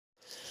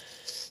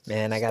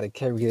Man, I gotta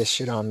carry this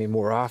shit on me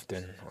more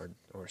often,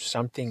 or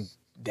something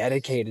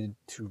dedicated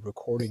to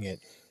recording it,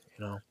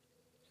 you know.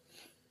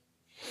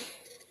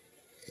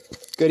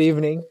 Good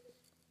evening.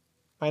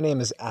 My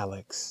name is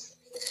Alex.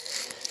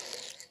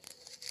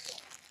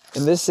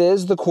 And this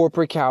is the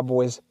Corporate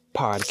Cowboys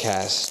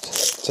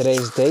podcast.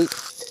 Today's date,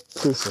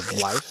 proof of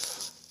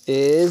life,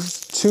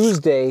 is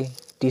Tuesday,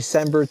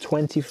 December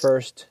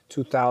 21st,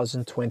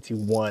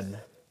 2021.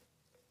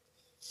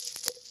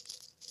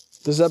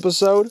 This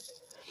episode,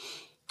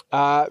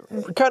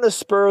 kind of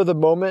spur of the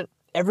moment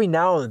every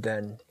now and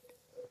then.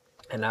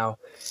 And now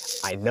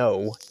I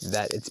know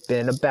that it's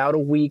been about a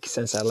week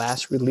since I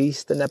last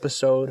released an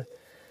episode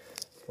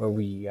where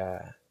we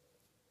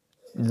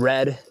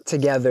read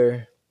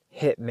together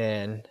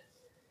Hitman,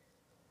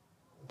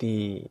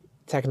 the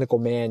technical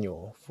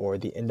manual for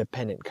the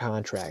independent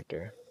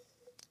contractor.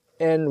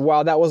 And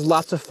while that was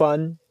lots of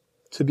fun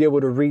to be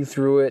able to read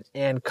through it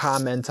and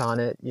comment on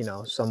it, you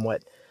know,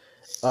 somewhat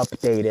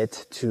update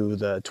it to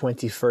the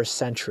 21st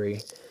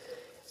century,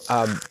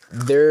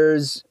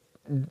 there's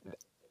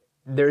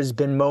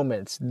been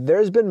moments,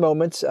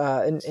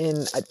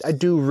 and I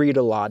do read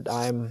a lot.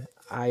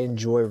 I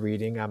enjoy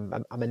reading.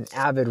 I'm an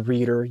avid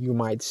reader, you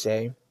might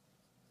say,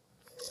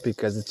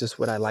 because it's just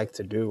what I like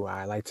to do.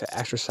 I like to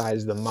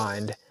exercise the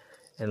mind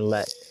and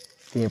let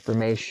the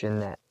information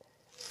that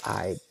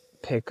I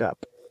pick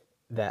up,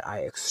 that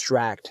I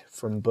extract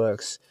from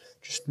books,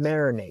 just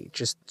marinate,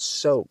 just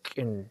soak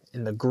in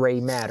the gray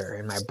matter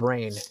in my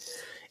brain,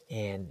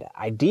 and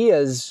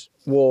ideas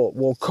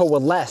will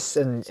coalesce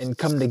and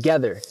come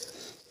together.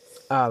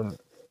 And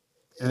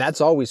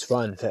that's always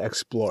fun to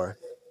explore,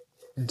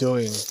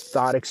 doing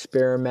thought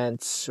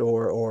experiments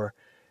or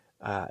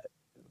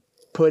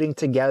putting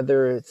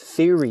together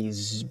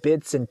theories,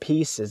 bits and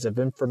pieces of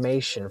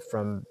information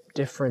from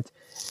different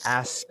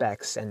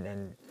aspects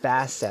and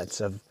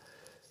facets of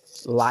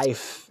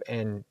life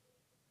and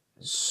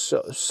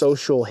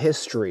social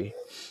history,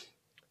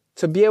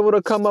 to be able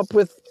to come up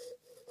with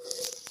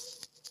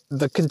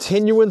the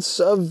continuance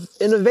of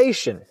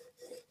innovation.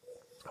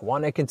 I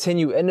want to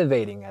continue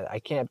innovating. I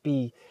can't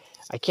be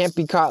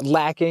caught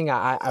lacking.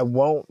 I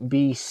won't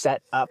be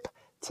set up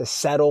to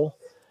settle.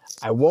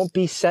 I won't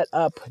be set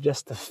up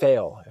just to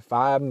fail. If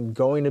I'm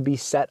going to be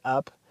set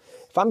up,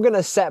 if I'm going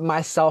to set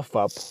myself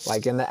up,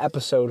 like in the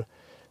episode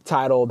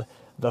titled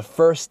The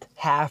First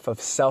Half of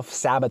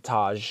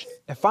Self-Sabotage,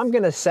 if I'm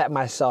going to set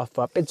myself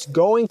up, it's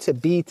going to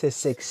be to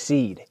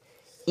succeed,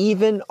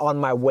 even on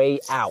my way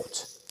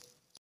out.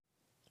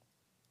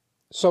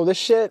 So this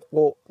shit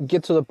will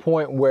get to the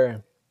point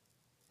where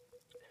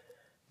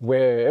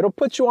it'll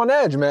put you on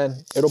edge,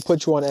 man. It'll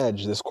put you on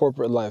edge, this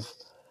corporate life.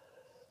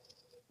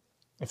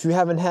 If you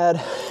haven't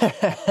had,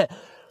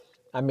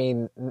 I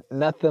mean,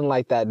 nothing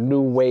like that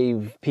new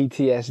wave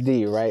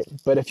PTSD, right?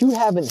 But if you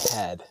haven't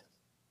had,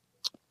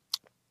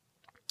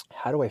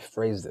 how do I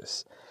phrase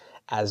this?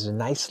 As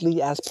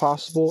nicely as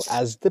possible,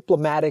 as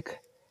diplomatic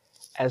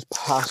as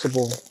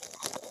possible.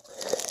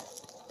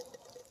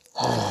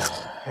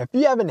 If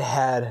you haven't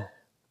had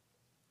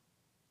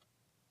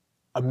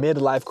a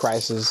midlife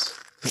crisis,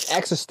 an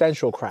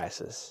existential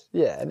crisis.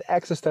 Yeah, an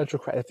existential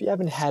crisis. If you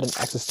haven't had an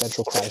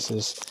existential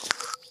crisis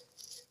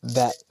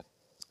that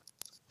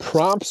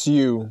prompts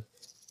you,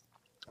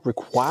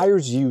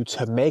 requires you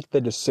to make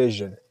the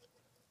decision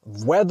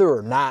whether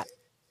or not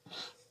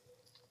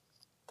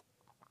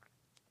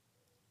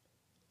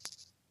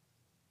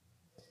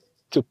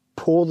to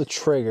pull the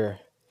trigger,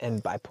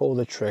 and by pull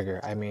the trigger,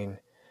 I mean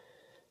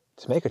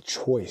to make a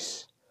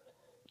choice.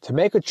 To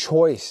make a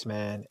choice,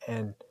 man,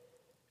 and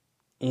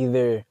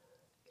either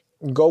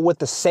go with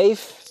the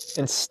safe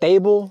and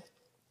stable,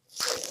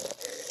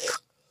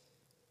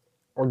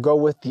 or go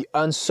with the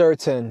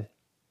uncertain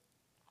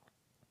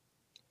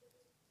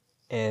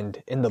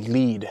and in the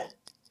lead,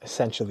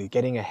 essentially,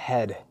 getting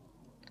ahead.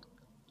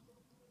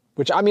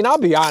 Which, I mean, I'll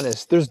be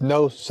honest, there's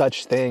no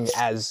such thing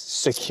as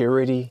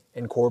security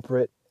in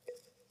corporate.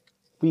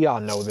 We all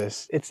know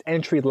this. It's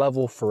entry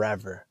level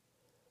forever.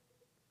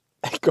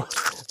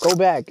 Go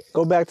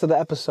back to the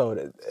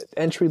episode.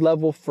 Entry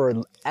level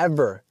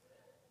forever.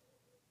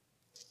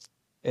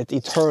 It's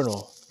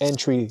eternal.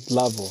 Entry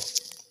level.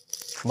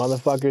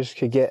 Motherfuckers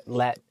could get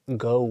let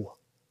go.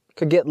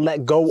 Could get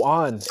let go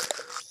on.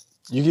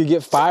 You could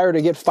get fired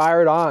or get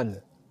fired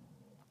on.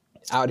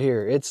 Out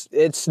here. It's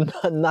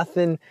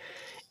nothing.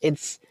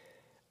 It's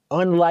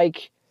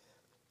unlike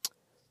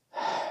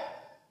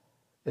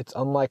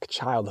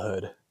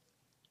childhood.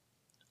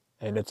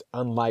 And it's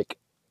unlike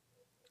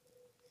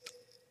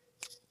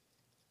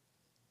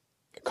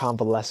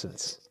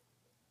convalescence.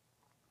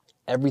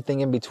 Everything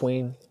in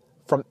between,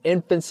 from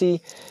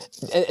infancy,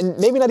 and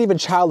maybe not even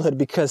childhood,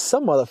 because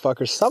some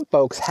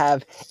folks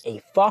have a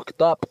fucked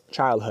up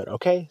childhood,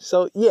 okay?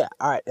 So yeah,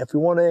 all right, if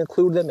we want to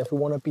include them, if we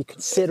want to be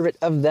considerate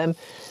of them,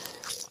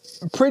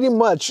 pretty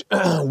much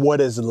what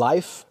is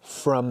life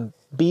from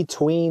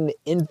between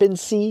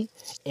infancy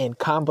and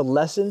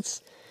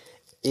convalescence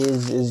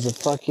is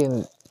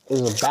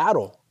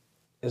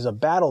a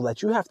battle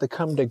that you have to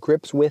come to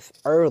grips with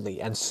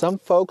early, and some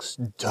folks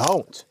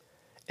don't.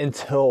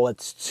 until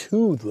it's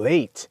too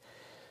late.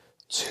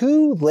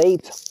 Too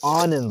late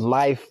on in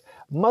life,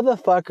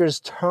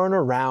 motherfuckers turn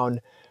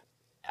around,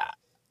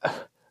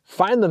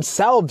 find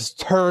themselves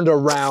turned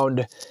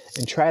around,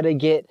 and try to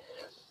get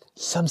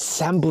some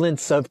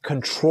semblance of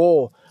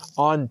control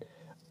on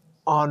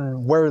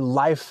where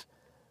life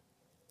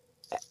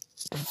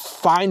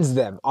finds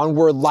them, on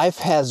where life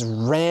has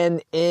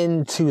ran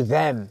into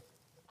them.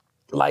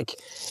 Like,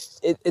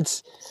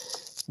 it's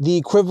the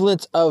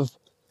equivalent of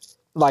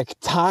like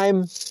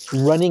time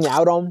running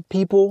out on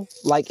people.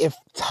 Like, if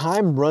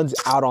time runs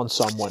out on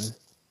someone,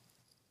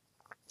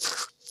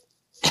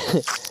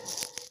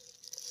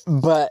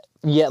 but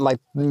yet, like,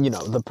 you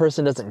know, the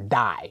person doesn't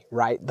die,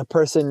 right? The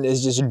person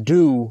is just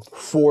due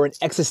for an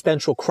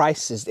existential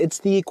crisis. It's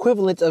the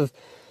equivalent of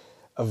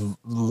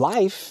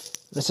life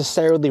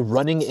necessarily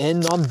running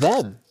in on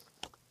them.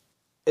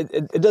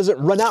 It doesn't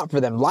run out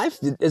for them. Life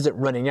isn't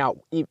running out,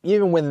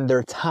 even when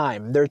their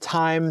time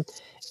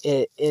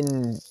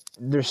in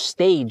their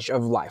stage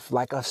of life,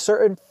 like a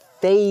certain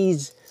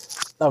phase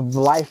of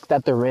life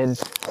that they're in,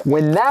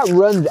 when that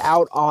runs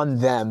out on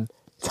them,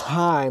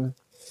 time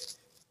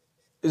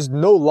is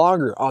no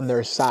longer on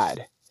their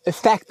side.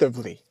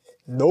 Effectively,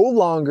 no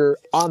longer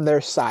on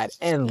their side,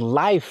 and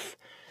life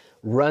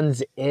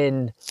runs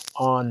in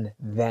on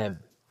them.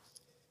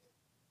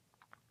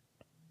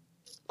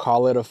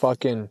 Call it a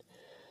fucking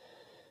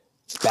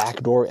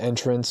backdoor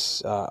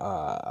entrance,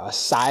 a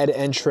side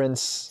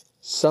entrance,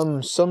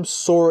 some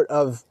sort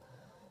of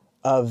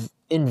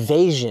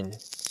invasion,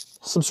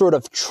 some sort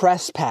of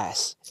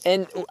trespass.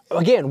 And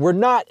again, we're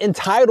not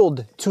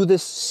entitled to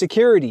this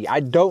security.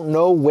 I don't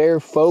know where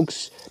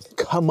folks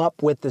come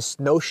up with this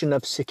notion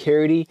of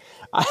security.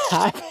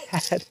 I've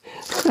had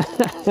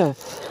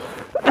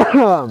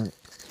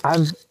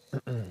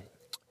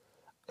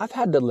I've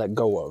had to let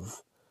go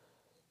of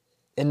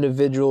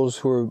individuals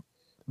who are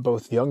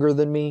both younger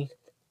than me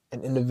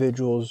and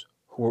individuals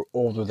who are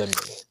older than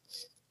me.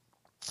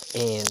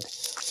 And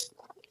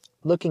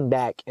looking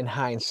back in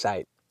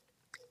hindsight,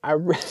 I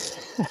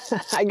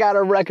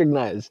gotta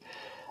recognize,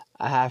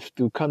 I have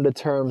to come to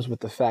terms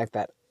with the fact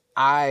that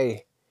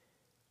I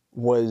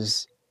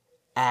was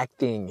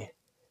acting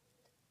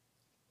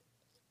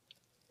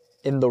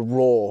in the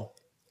role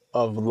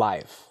of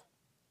life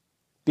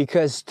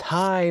because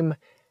time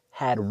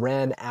had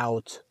ran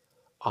out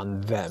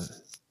on them.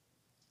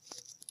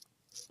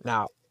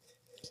 Now,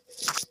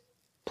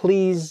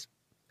 please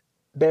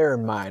bear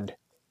in mind,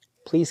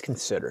 please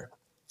consider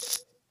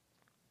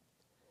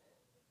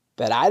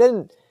that I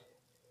didn't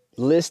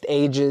list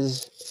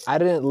ages, I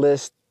didn't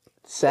list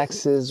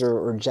sexes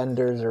or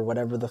genders or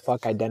whatever the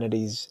fuck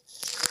identities.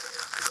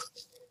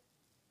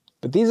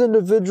 But these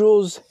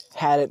individuals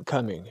had it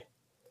coming.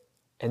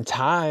 And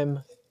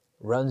time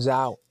runs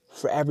out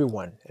for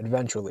everyone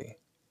eventually.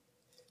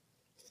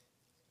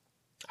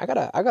 I got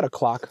a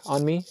clock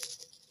on me.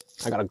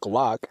 I got a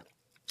Glock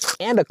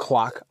and a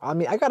clock on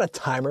me. I got a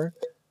timer.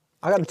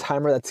 I got a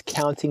timer that's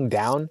counting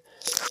down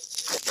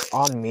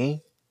on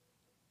me.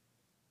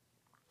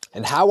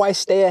 And how I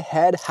stay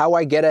ahead, how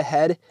I get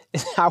ahead,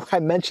 is how I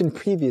mentioned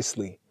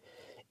previously,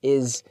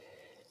 is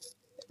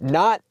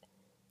not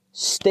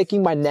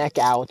sticking my neck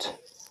out,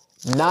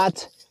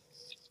 not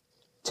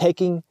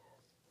taking,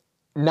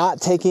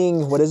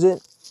 what is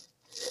it?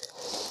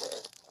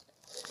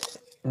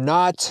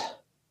 Not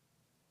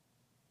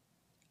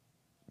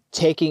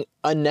taking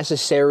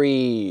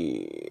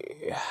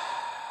unnecessary,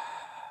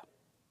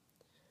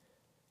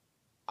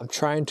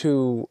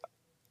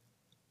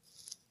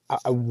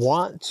 I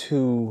want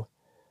to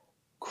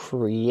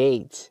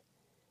create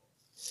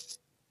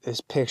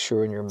this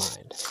picture in your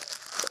mind.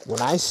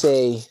 When I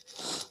say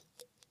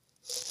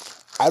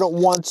I don't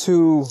want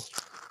to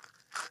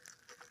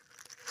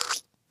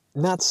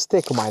not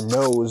stick my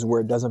nose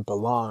where it doesn't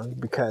belong,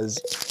 because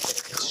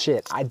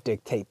shit, I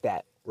dictate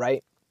that,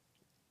 right?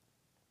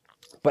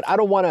 But I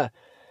don't want to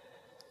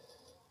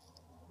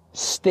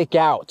stick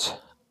out.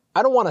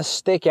 I don't want to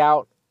stick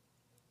out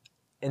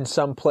in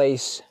some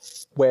place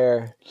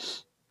where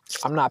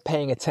I'm not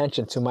paying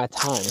attention to my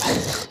time.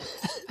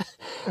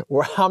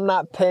 Where I'm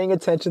not paying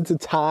attention to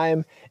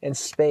time and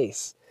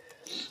space.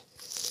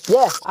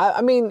 Yeah,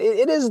 I mean,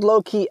 it is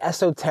low-key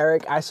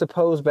esoteric, I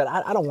suppose, but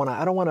I don't want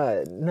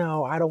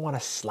to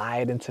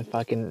slide into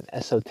fucking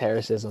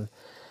esotericism.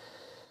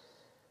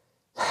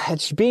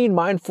 It's being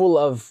mindful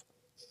of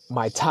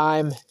my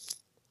time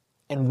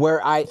and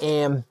where I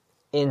am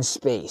in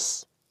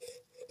space.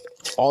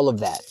 All of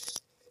that.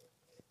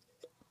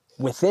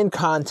 Within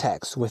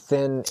context,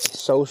 within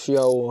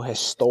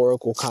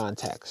socio-historical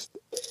context.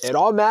 It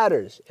all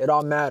matters. It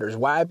all matters.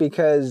 Why?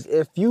 Because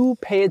if you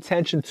pay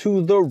attention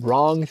to the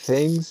wrong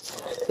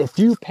things, if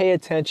you pay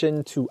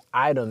attention to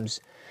items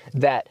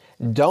that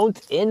don't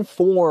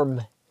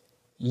inform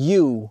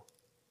you,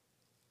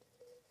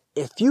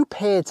 if you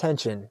pay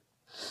attention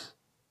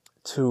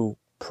to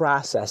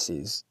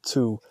processes,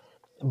 to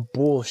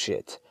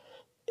bullshit,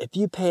 if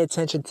you pay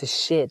attention to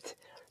shit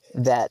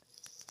that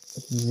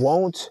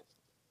won't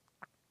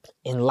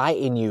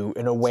enlighten you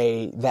in a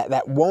way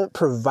that won't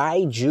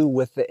provide you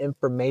with the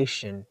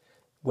information,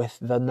 with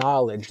the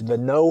knowledge, the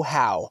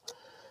know-how,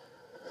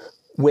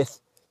 with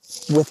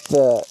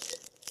the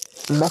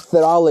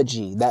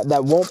methodology,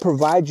 that won't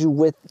provide you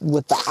with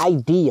the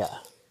idea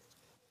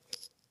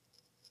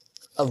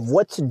of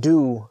what to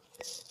do,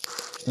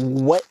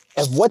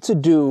 what to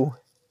do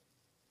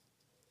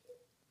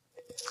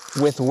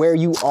with where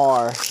you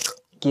are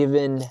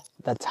given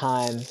the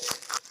time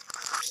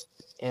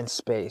and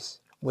space,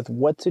 with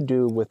what to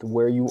do with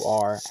where you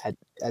are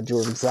at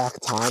your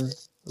exact time.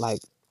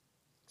 Like,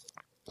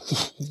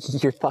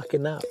 you're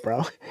fucking up,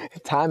 bro.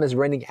 Time is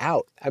running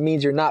out. That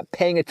means you're not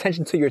paying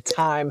attention to your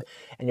time,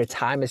 and your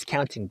time is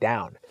counting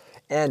down.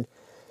 And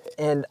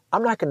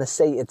I'm not going to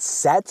say it's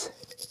set,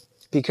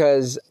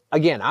 because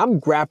again, I'm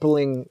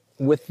grappling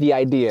with the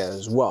idea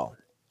as well.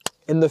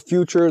 In the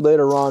future,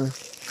 later on,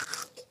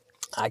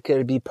 I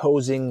could be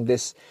posing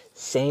this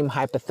same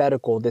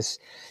hypothetical, this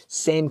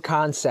same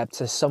concept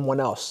to someone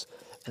else,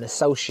 an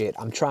associate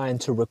I'm trying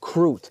to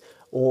recruit,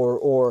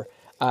 or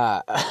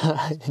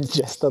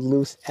just a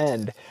loose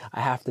end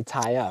I have to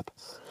tie up.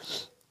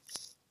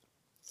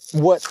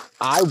 What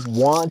I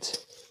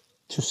want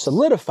to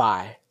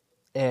solidify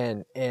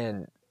and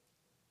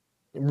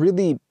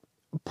really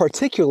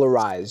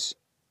particularize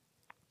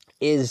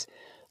is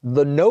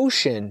the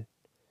notion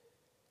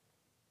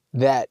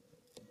that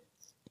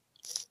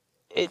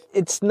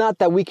it's not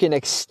that we can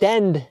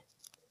extend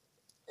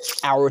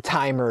our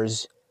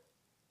timers,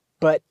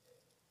 but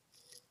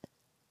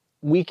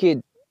we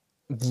could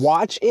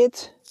watch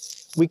it.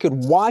 We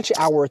could watch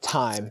our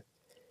time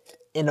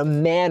in a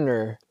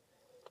manner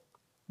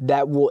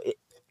that where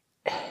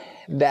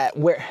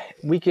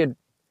we could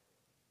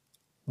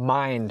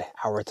mind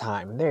our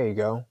time. There you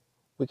go.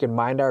 We can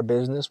mind our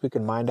business. We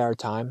can mind our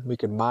time. We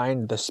can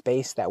mind the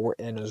space that we're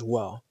in as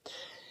well.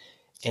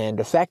 And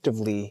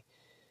effectively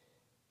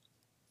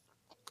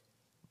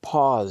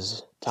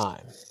pause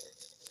time.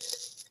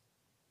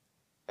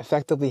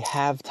 Effectively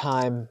have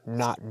time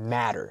not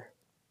matter.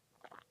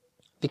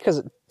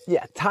 Because,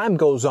 yeah, time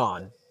goes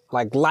on.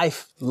 Like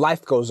life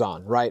goes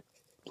on, right?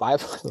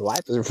 Life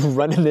is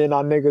running in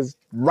on niggas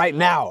right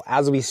now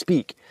as we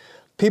speak.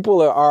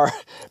 People are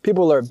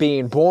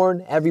being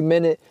born every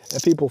minute,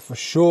 and people for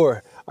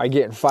sure are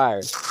getting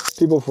fired.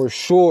 People for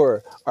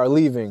sure are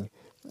leaving.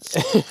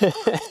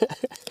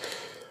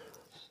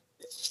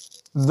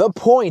 The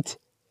point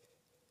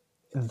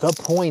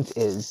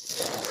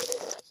is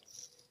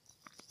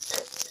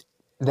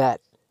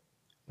that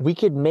we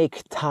could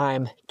make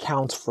time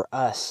count for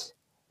us,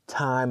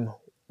 time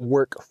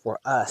work for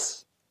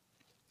us.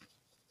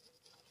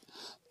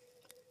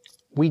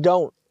 We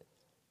don't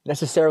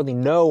necessarily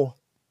know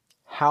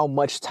how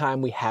much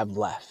time we have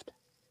left,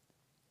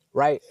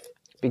 right?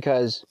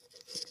 Because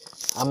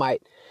I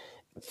might,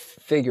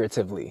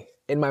 figuratively,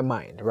 in my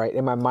mind, right?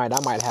 In my mind, I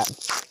might have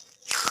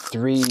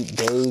 3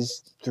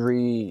 days,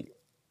 3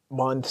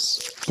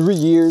 months, 3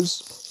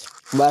 years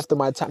left of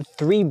my time,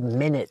 3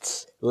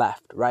 minutes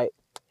left, right?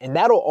 And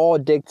that'll all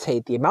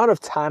dictate the amount of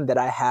time that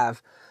I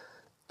have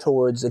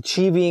towards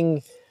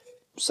achieving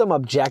some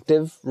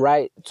objective,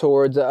 right?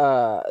 Towards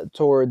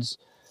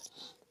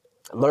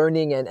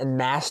learning and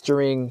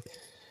mastering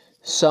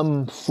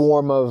some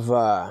form of,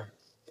 I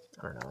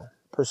don't know,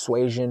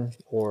 persuasion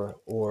or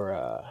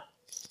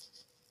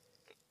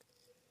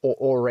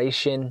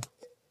oration,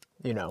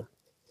 you know,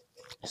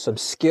 some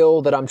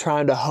skill that I'm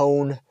trying to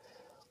hone.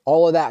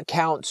 All of that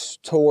counts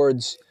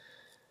towards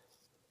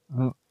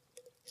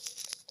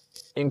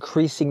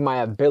increasing my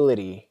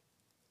ability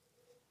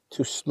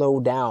to slow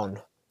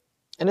down.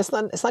 And it's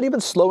not even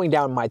slowing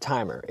down my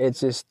timer. It's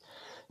just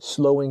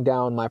slowing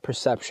down my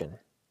perception,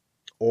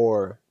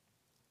 or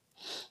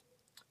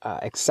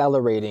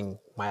accelerating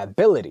my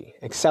ability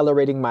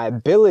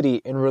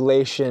in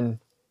relation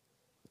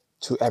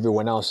to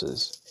everyone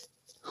else's,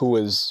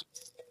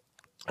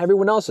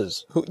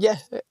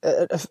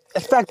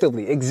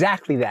 effectively,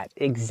 exactly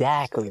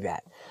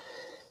that.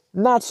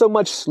 Not so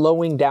much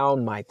slowing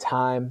down my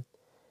time,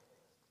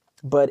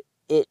 but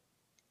it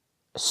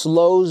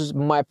slows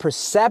my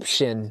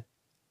perception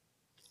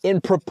in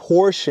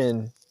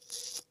proportion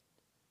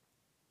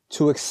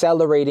to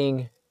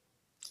accelerating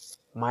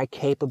my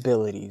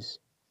capabilities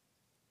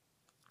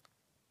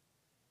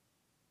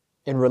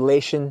in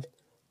relation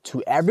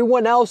to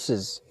everyone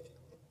else's,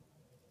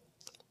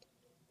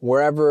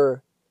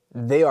 wherever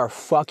they are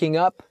fucking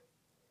up,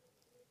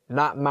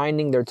 not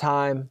minding their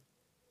time,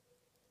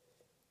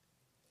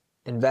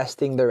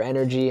 investing their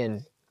energy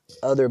in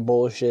other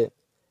bullshit,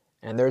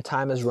 and their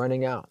time is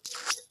running out.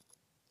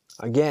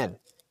 Again,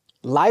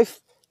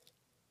 life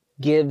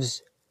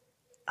gives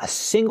a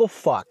single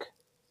fuck.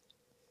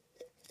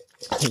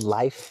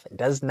 Life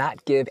does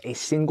not give a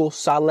single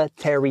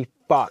solitary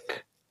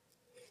fuck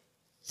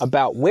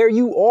about where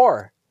you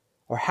are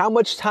or how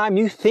much time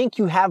you think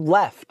you have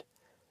left,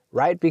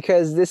 right?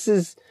 Because this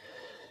is,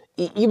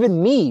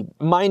 even me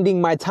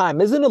minding my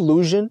time is an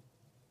illusion.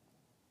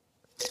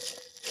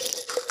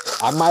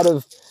 I might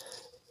have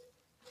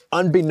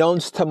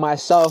unbeknownst to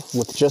myself,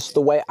 with just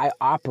the way I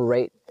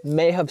operate,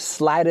 may have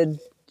slighted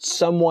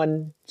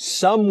someone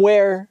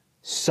somewhere,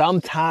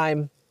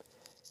 sometime,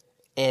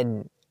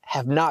 and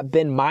have not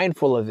been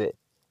mindful of it.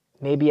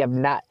 Maybe have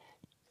not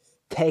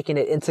taken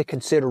it into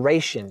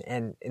consideration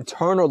and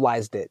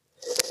internalized it.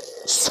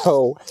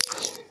 So,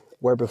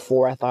 where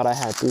before I thought I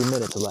had 3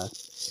 minutes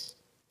left,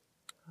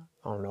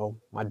 I don't know,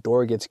 my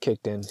door gets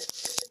kicked in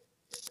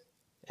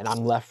and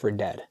I'm left for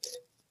dead.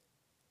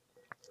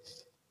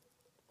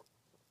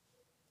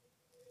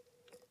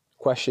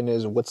 Question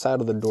is, what side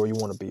of the door you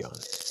want to be on?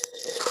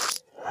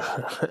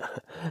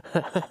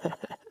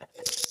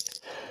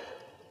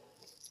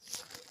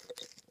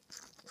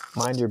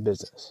 Mind your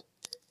business.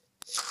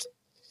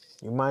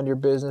 You mind your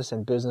business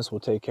and business will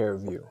take care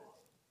of you.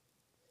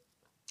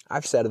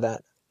 I've said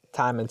that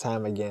time and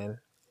time again.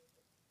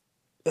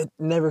 It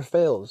never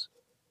fails.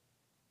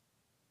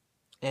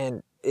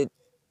 And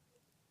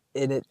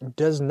it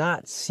does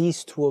not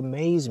cease to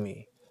amaze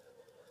me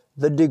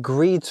the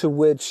degree to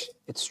which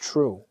it's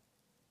true.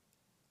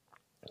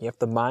 You have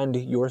to mind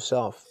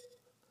yourself.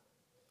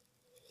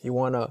 You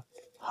want to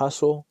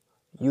hustle,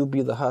 you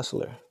be the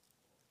hustler.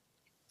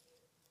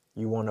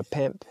 You want to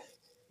pimp,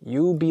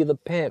 you be the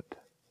pimp.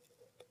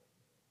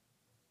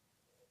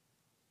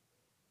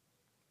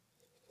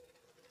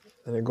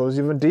 And it goes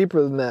even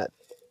deeper than that.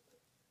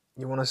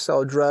 You want to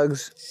sell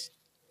drugs?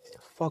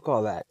 Fuck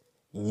all that.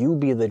 You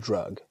be the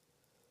drug.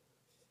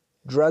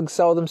 Drugs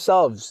sell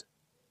themselves.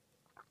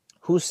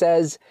 Who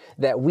says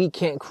that we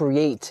can't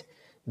create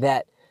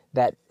that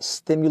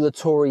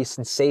stimulatory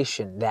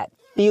sensation, that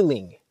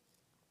feeling?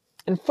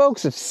 And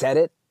folks have said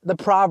it. The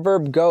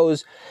proverb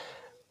goes,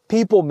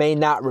 people may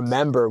not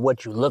remember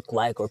what you look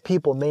like, or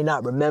people may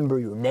not remember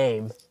your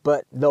name,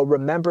 but they'll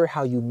remember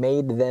how you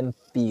made them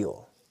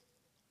feel.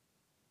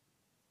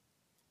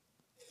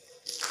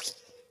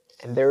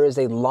 And there is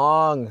a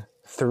long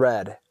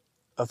thread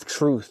of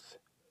truth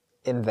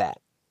in that.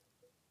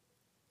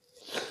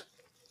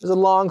 There's a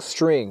long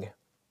string.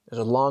 There's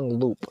a long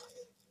loop.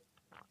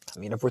 I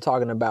mean, if we're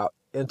talking about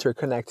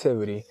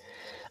interconnectivity,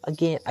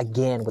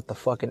 again with the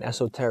fucking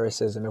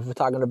esotericism, if we're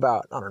talking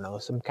about, I don't know,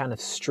 some kind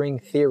of string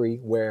theory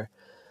where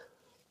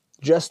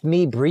just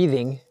me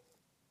breathing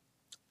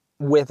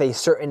with a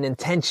certain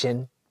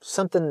intention,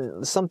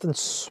 something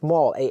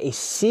small, a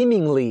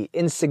seemingly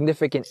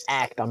insignificant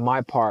act on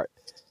my part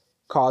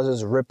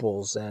causes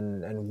ripples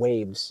and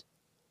waves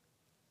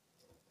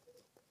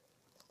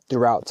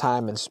throughout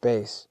time and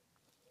space.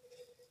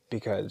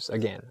 Because,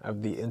 again,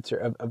 of the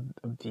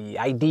the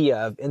idea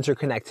of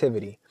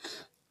interconnectivity.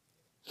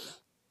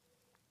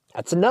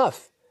 That's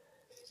enough.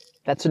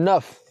 That's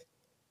enough.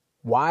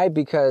 Why?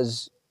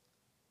 Because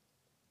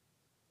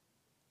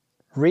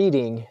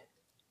reading,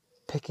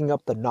 picking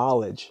up the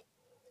knowledge,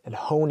 and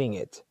honing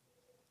it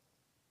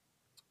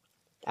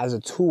as a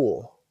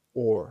tool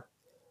or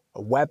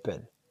a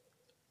weapon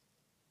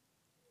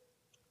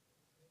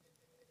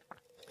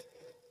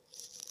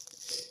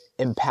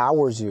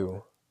empowers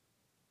you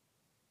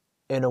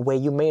in a way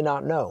you may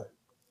not know,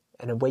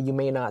 in a way you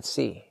may not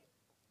see.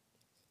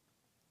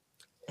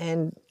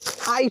 And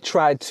I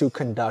try to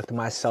conduct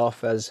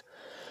myself as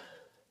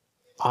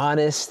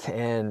honest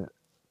and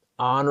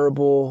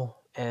honorable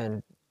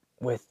and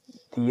with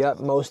the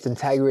utmost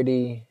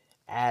integrity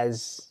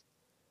as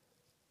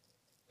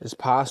is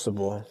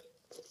possible,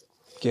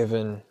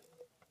 given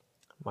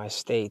my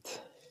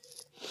state.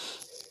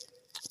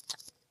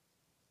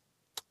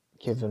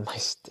 Given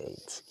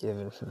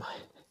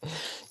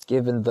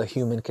the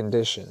human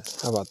condition.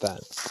 How about that?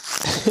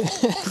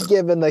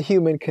 Given the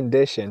human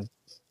condition.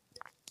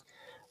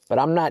 But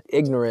I'm not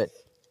ignorant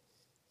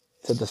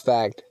to the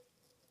fact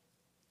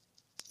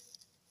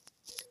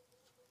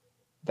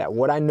that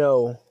what I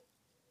know,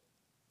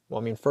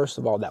 well, I mean, first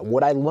of all, that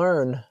what I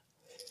learn,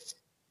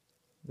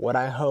 what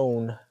I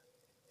hone,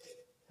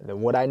 and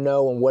then what I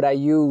know and what I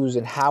use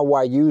and how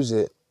I use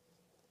it,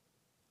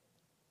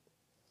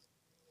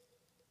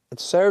 it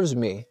serves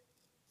me.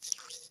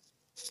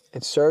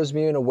 It serves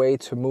me in a way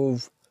to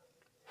move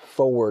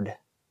forward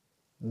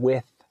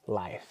with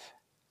life.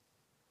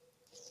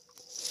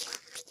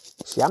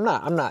 See, I'm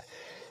not,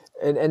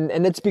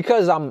 and it's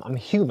because I'm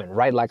human,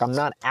 right? Like, I'm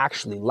not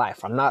actually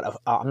life. I'm not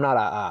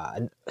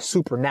a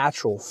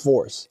supernatural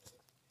force.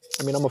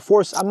 I mean, I'm a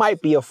force. I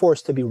might be a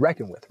force to be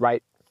reckoned with,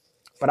 right?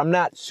 But I'm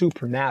not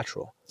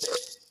supernatural.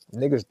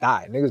 Niggas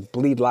die. Niggas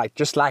bleed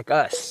just like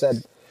us,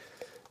 said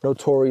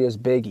Notorious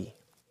Biggie.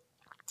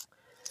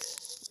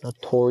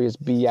 Notorious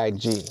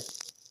B.I.G.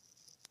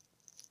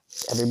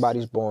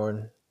 Everybody's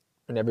born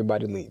and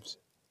everybody leaves.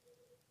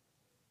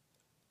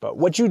 But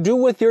what you do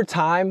with your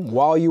time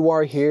while you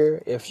are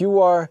here, if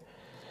you are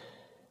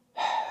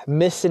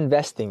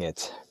misinvesting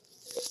it,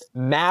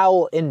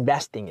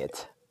 malinvesting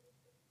it,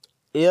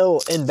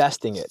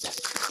 ill-investing it.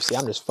 See,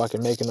 I'm just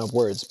fucking making up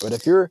words. But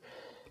if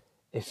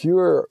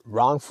you're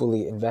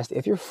wrongfully investing,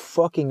 if you're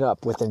fucking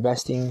up with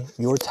investing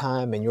your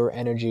time and your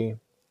energy,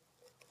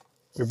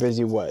 you're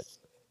busy what?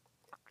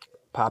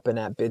 Popping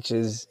at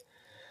bitches,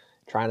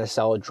 trying to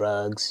sell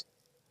drugs,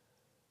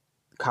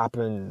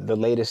 copping the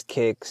latest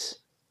kicks.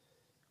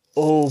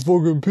 Oh,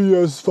 fucking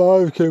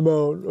PS5 came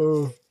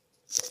out.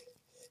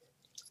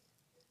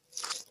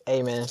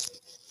 Hey, man,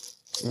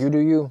 you do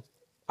you.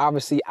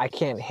 Obviously, I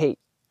can't hate,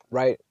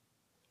 right?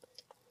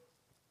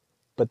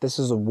 But this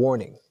is a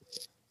warning.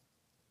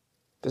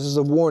 This is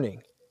a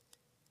warning.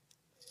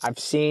 I've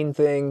seen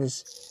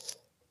things,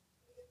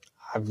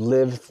 I've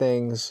lived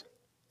things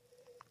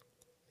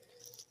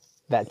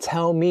that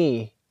tell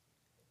me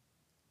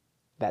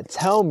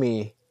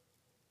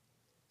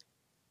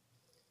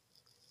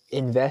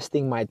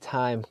investing my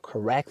time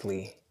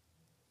correctly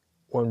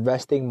or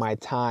investing my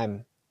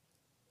time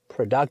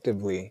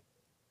productively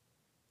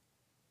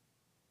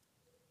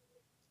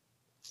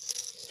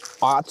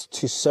ought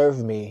to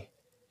serve me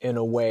in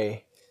a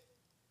way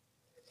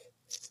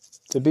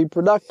to be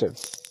productive,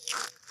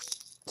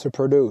 to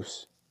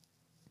produce,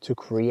 to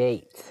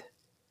create.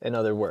 In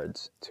other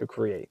words, to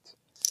create.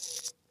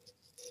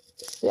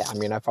 Yeah, I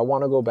mean, if I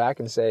want to go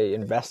back and say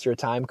invest your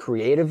time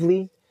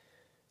creatively,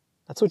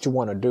 that's what you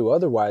want to do.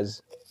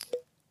 Otherwise,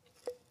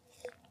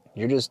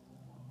 you're just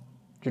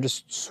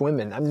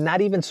swimming. I'm not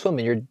even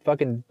swimming. You're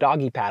fucking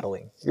doggy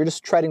paddling. You're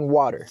just treading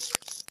water.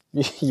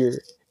 You're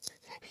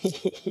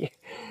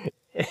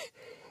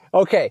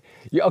okay.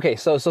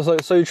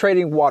 So you're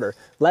trading water.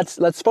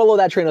 Let's follow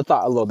that train of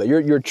thought a little bit.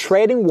 You're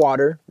trading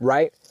water,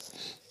 right?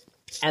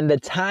 And the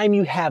time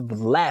you have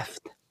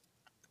left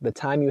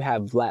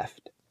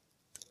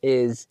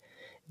is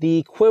the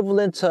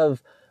equivalent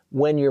of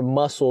when your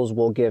muscles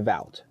will give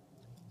out.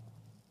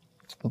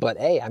 But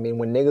hey, I mean,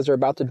 when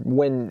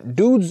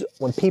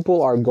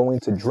people are going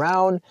to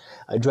drown,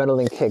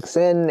 adrenaline kicks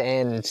in,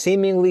 and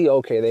seemingly,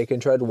 okay, they can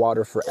tread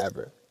water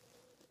forever.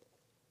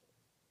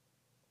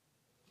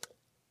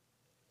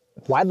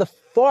 Why the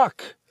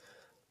fuck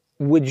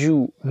would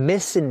you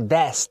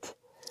misinvest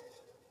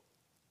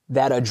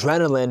that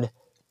adrenaline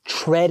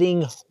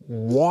treading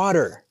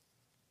water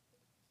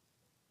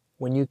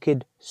when you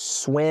could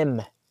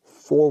swim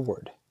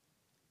forward?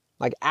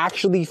 Like,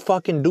 actually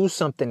fucking do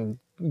something.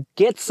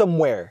 Get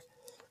somewhere.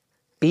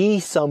 Be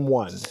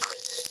someone.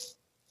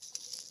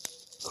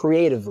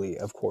 Creatively,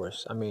 of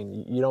course. I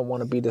mean, you don't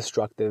want to be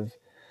destructive.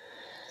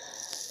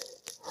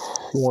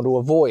 You want to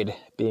avoid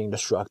being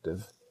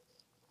destructive.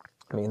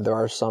 I mean, there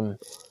are some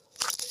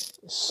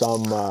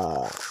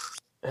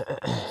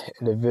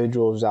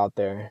individuals out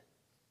there,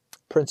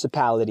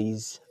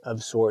 principalities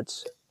of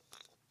sorts,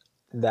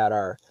 that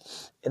are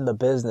in the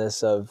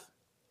business of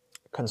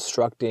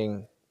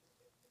constructing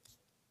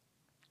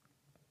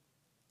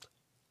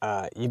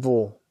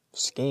evil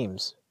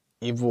schemes,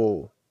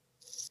 evil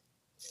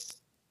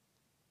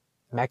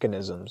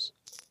mechanisms,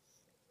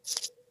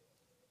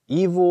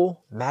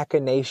 evil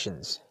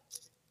machinations,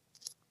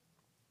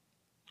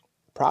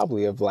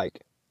 probably of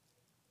like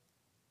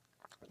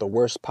the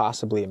worst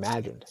possibly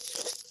imagined.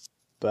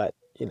 But,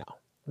 you know,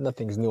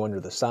 nothing's new under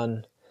the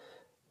sun.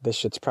 This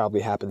shit's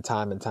probably happened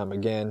time and time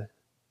again.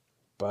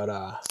 But,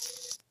 I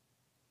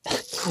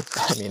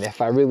mean,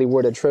 if I really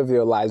were to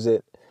trivialize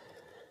it,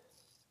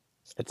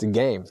 it's a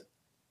game.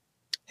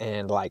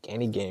 And like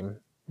any game,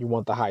 you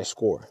want the high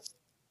score.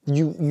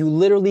 You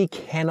literally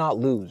cannot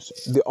lose.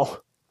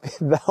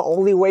 The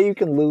only way you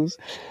can lose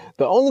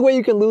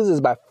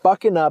is by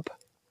fucking up,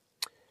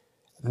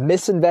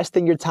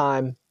 misinvesting your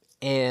time,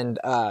 and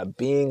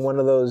being one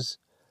of those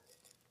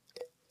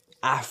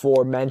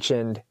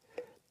aforementioned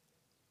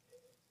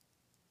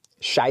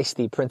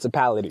shiesty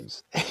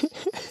principalities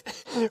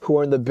who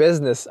are in the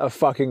business of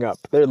fucking up.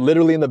 They're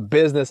literally in the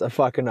business of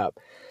fucking up.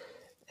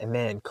 And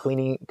man,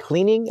 cleaning,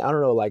 I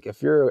don't know, like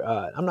if you're,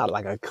 I'm not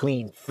like a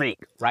clean freak,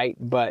 right?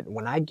 But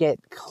when I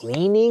get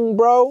cleaning,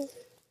 bro,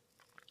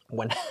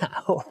 when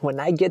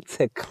I get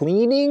to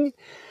cleaning,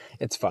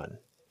 it's fun.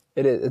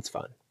 It's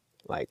fun.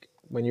 Like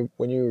when you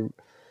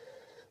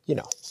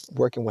know,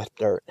 working with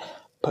dirt,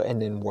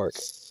 putting in work,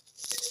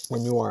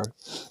 when you are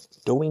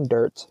doing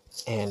dirt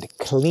and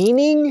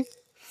cleaning,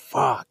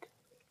 fuck.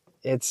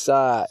 It's,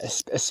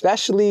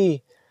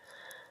 especially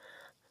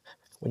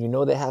when you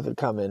know they have it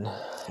coming,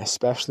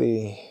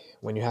 especially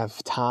when you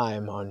have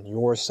time on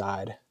your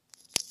side,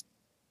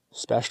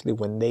 especially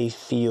when they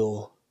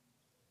feel,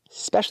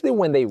 especially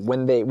when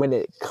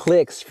it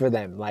clicks for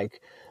them,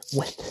 like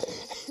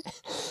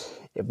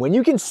when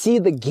you can see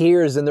the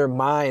gears in their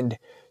mind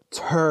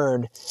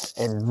turn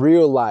and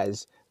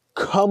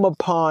come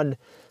upon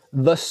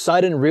the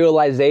sudden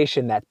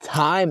realization that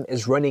time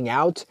is running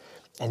out,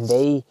 and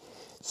they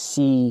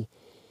see,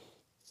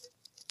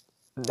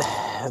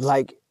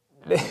 like,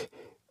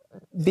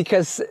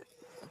 because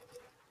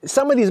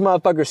some of these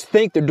motherfuckers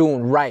think they're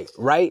doing right?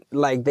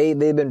 Like they've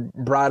been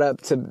brought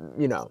up to,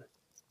 you know,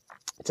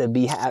 to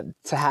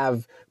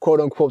have quote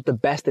unquote the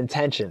best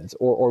intentions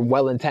or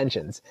well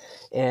intentions,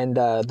 and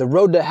the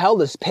road to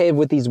hell is paved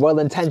with these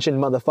well-intentioned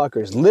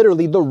motherfuckers.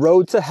 Literally, the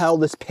road to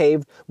hell is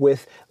paved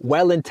with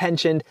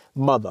well-intentioned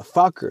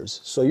motherfuckers.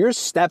 So you're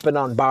stepping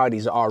on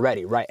bodies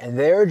already, right? And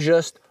they're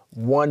just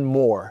one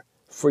more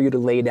for you to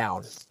lay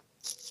down.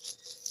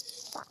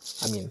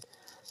 I mean,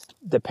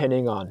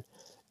 depending on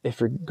if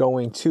you're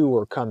going to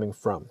or coming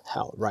from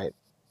hell, right?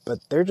 But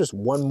they're just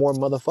one more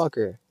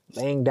motherfucker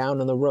laying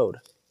down on the road.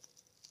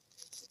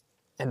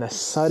 And the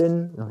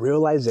sudden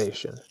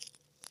realization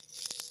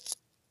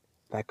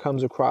that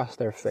comes across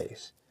their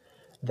face,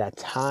 that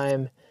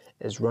time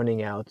is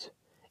running out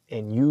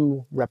and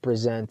you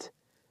represent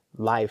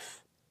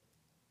life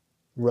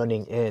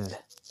running in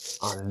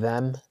on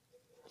them.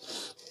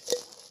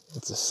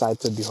 It's a sight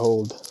to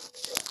behold.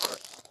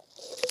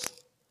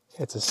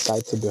 It's a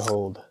sight to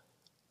behold.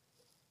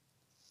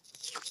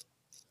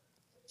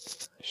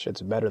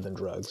 Shit's better than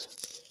drugs.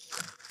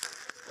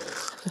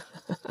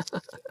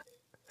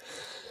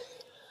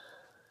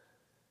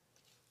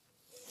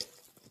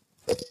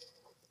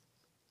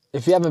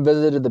 If you haven't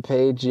visited the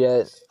page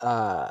yet,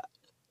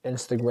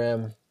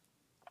 Instagram,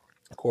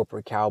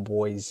 Corporate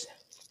Cowboys.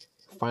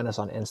 Find us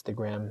on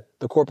Instagram.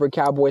 The Corporate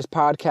Cowboys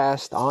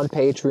Podcast on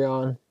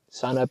Patreon.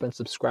 Sign up and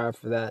subscribe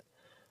for that.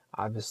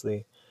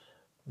 Obviously,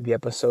 the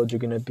episodes are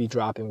going to be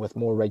dropping with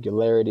more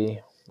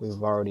regularity.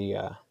 We've already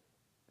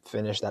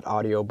finished that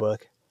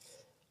audiobook.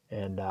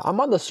 And I'm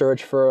on the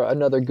search for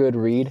another good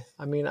read.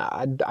 I mean,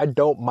 I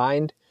don't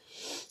mind.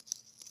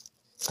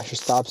 I should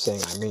stop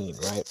saying I mean,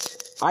 right?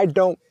 I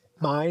don't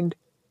mind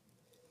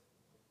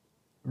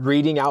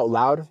reading out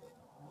loud.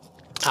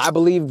 I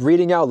believe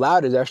reading out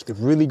loud is actually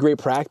really great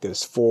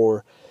practice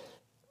for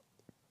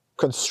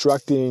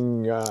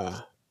constructing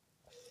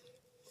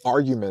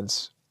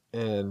arguments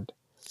and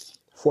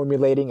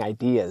formulating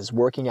ideas,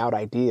 working out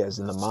ideas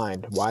in the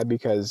mind. Why?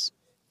 Because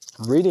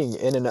reading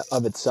in and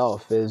of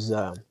itself is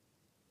the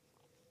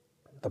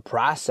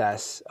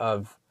process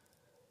of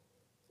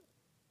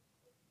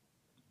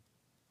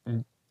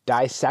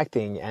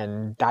dissecting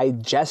and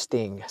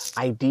digesting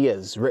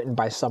ideas written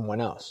by someone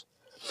else.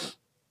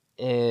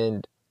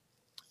 And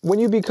when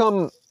you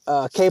become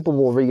a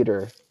capable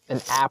reader,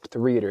 an apt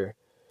reader,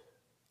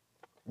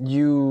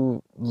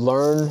 you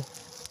learn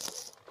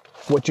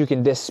what you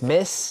can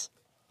dismiss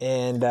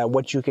and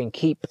what you can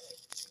keep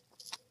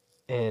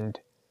and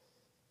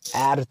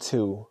add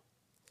to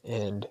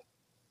and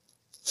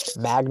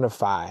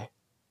magnify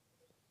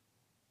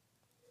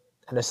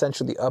and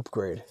essentially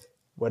upgrade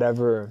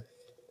whatever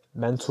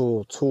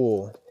mental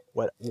tool,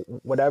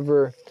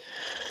 whatever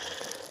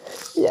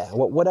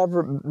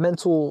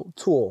mental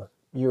tool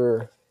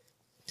you're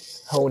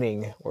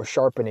honing or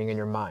sharpening in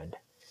your mind.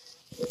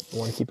 You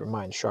want to keep your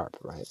mind sharp,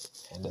 right?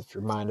 And if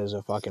your mind is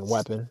a fucking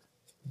weapon,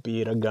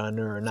 be it a gun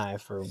or a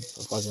knife or a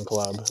fucking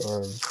club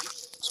or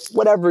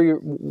whatever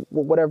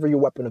your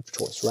weapon of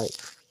choice, right?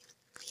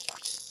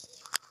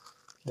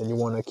 Then you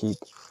want to keep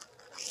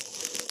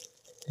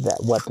that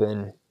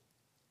weapon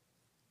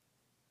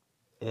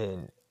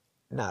in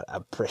not a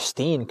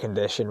pristine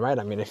condition, right?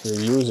 I mean, if you're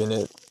using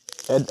it,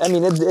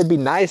 it'd be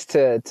nice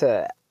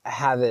to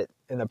have it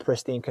in a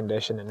pristine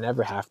condition and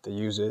never have to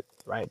use it,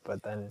 right?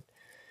 But then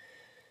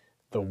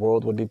the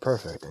world would be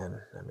perfect, and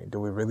I mean, do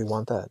we really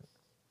want that?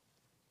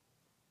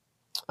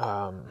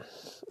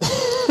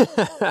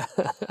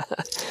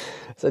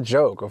 It's a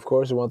joke. Of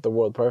course we want the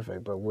world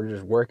perfect, but we're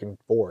just working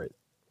for it.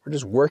 We're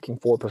just working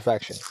for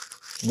perfection.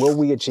 Will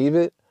we achieve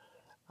it?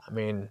 I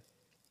mean,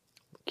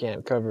 we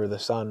can't cover the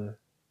sun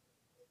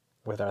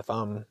with our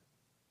thumb,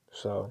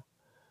 so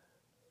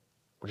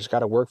we just got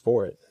to work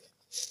for it.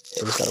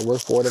 We just got to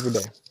work for it every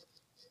day,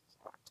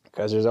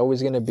 because there's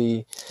always going to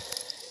be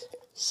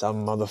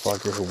some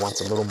motherfucker who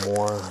wants a little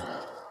more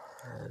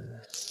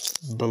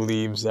and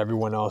believes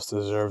everyone else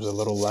deserves a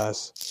little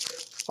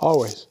less.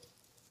 Always.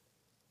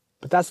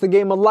 But that's the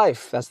game of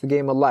life. That's the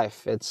game of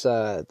life. It's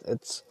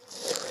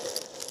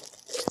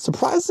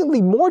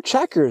surprisingly more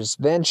checkers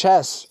than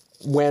chess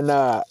when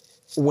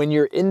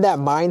you're in that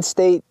mind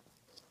state,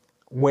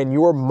 when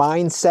your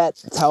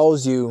mindset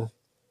tells you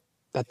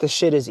that this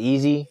shit is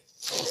easy.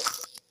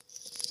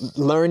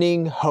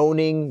 Learning,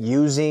 honing,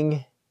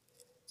 using,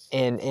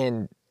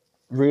 and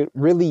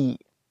really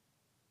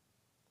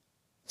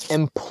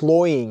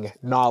employing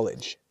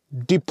knowledge,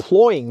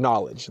 deploying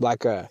knowledge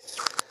like in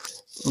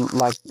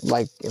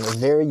a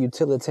very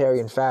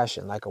utilitarian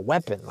fashion, like a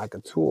weapon, like a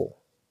tool.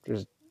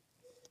 Just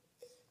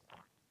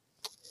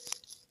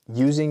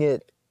using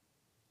it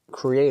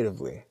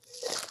creatively.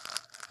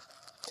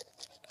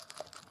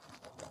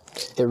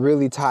 It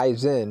really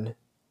ties in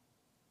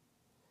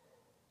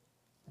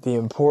the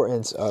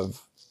importance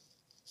of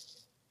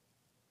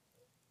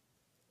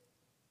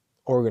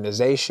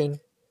organization,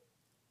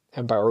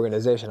 and by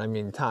organization I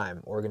mean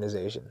time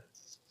organization,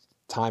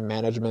 time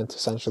management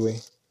essentially,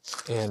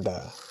 and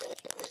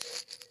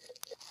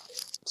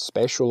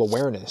spatial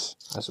awareness,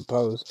 I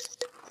suppose.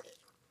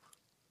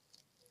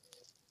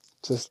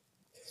 Just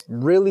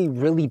really,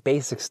 really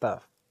basic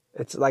stuff.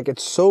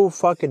 It's so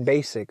fucking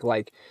basic.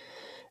 Like,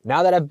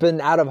 now that I've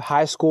been out of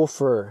high school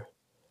for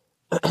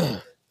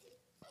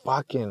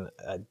fucking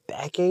a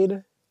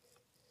decade,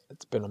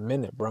 it's been a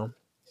minute, bro.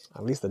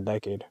 At least a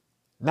decade.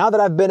 Now that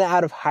I've been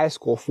out of high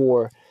school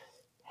for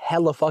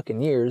hella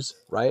fucking years,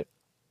 right?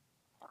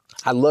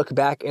 I look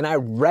back and I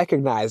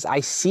recognize,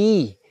 I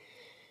see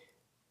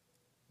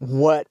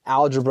what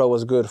algebra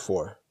was good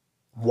for.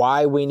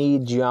 why we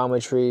need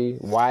geometry,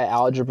 why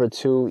algebra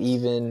 2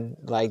 even,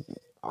 like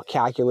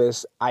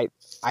calculus. I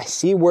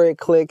see where it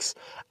clicks.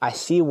 I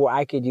see where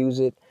I could use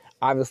it.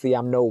 Obviously,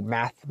 I'm no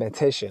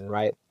mathematician,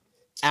 right?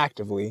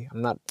 Actively.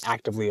 I'm not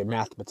actively a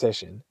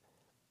mathematician.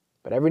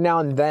 But every now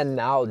and then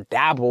I'll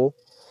dabble.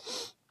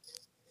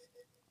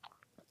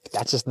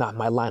 That's just not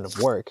my line of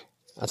work.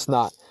 That's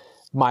not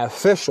my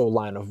official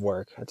line of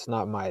work. It's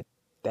not my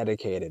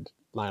dedicated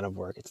line of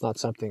work. It's not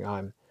something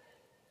I'm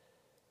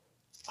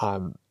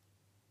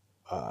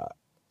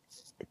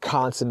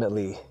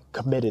consummately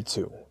committed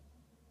to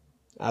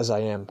as I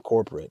am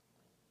corporate.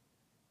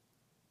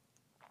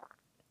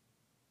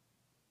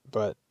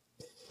 But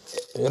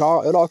it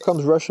all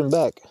comes rushing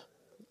back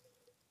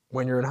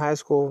when you're in high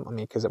school. I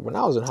mean, because when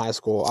I was in high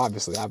school,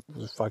 obviously I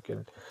was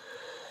fucking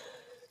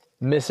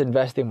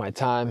misinvesting my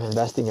time,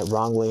 investing it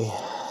wrongly,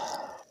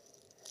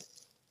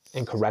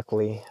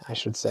 incorrectly, I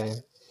should say.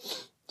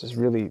 Just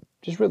really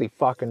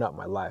fucking up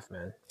my life,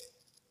 man.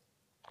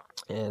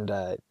 And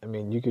I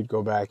mean, you could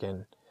go back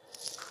and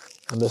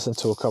listen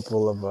to a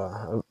couple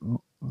of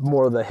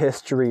more of the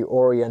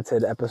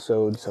history-oriented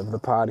episodes of the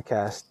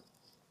podcast.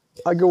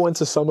 I go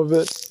into some of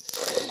it,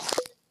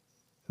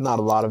 not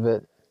a lot of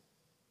it.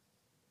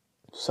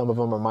 Some of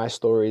them are my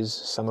stories.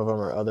 Some of them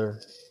are other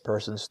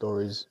person's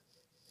stories.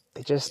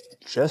 They just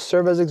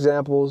serve as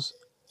examples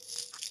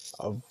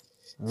of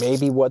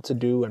maybe what to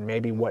do and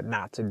maybe what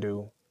not to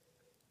do.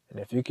 And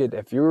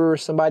if you're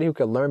somebody who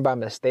could learn by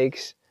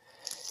mistakes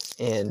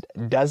and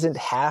doesn't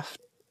have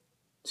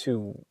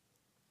to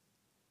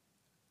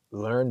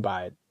learn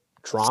by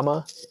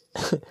trauma,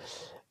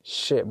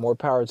 shit, more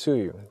power to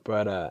you.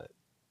 But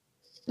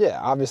yeah,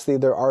 obviously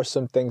there are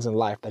some things in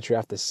life that you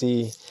have to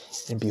see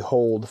and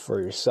behold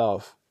for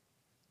yourself.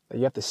 That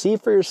you have to see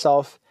for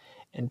yourself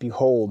and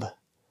behold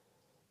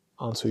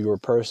onto your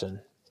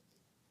person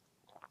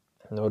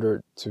in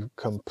order to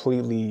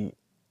completely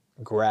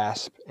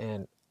grasp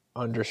and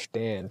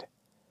understand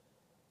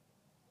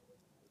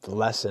the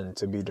lesson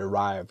to be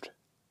derived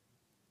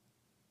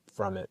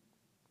from it.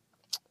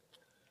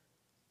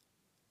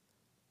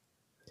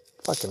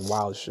 Fucking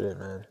wild shit,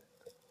 man.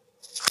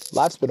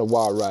 Life's been a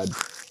wild ride,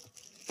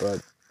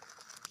 but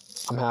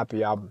I'm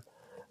happy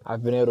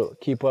I've been able to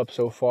keep up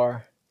so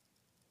far.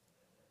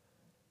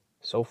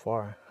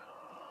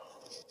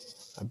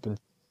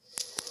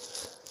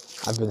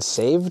 I've been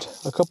saved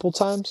a couple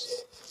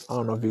times. I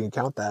don't know if you can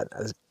count that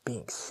as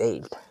being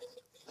saved.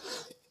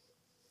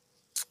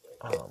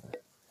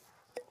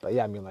 But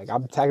yeah, I mean, like,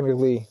 I'm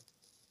technically,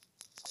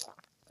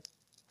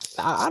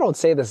 I don't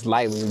say this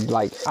lightly,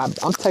 like, I'm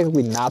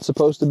technically not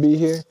supposed to be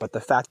here, but the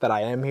fact that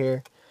I am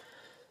here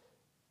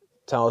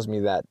tells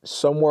me that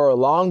somewhere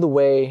along the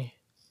way,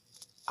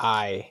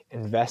 I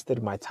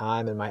invested my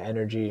time and my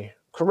energy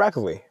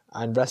correctly.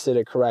 I invested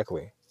it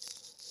correctly,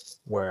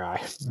 where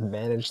I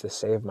managed to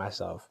save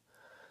myself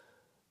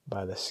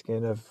by the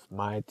skin of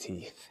my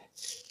teeth.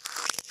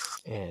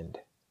 And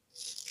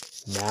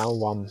now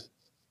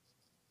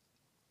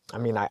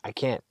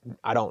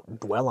I don't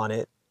dwell on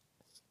it.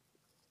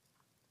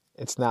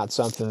 It's not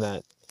something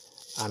that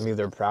I'm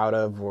either proud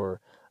of or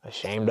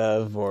ashamed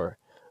of or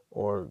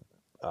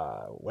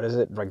what is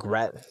it?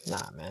 Regret?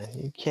 Nah, man.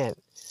 You can't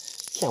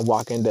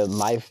walk into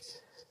life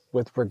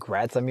with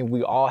regrets. I mean,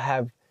 we all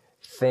have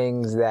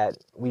things that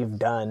we've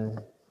done,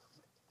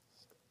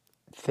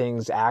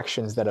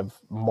 actions that have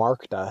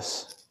marked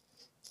us,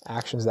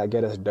 actions that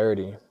get us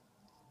dirty.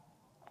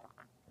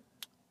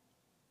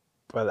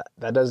 But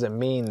that doesn't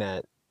mean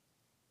that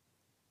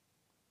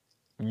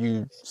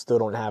you still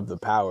don't have the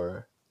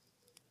power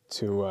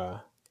to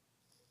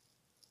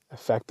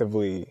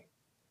effectively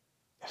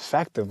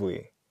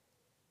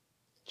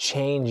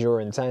change your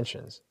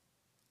intentions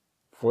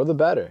for the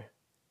better.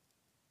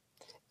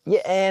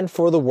 Yeah, and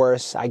for the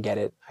worse. I get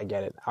it.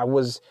 I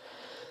was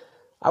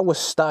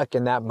stuck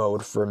in that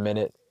mode for a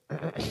minute.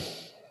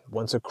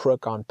 Once a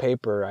crook on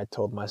paper, I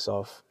told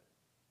myself,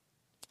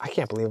 I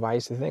can't believe I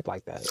used to think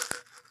like that.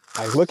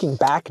 Like, looking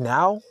back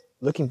now,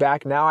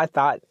 I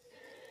thought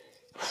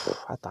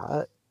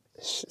that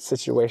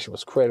situation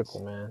was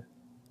critical, man.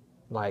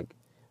 Like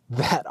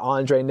that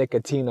Andre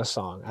Nicotina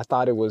song. I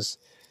thought it was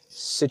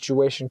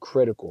situation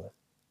critical.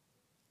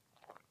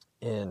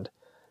 And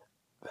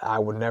I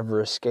would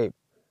never escape.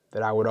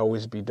 That I would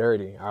always be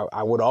dirty.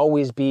 I would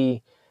always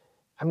be,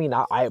 I mean,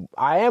 I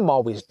am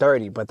always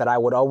dirty, but that I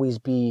would always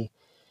be,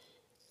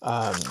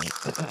 that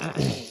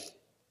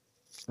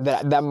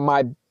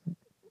my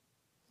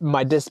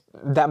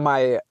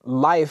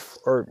life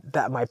or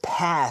that my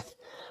path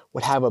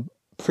would have a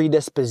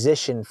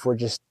predisposition for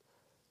just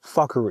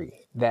fuckery.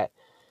 That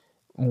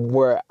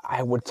where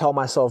I would tell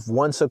myself,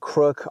 once a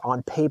crook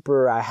on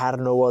paper, I had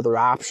no other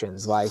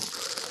options. Like,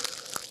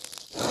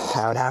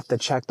 I would have to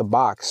check the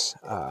box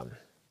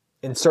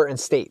in certain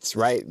states,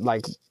 right?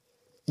 Like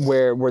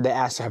where they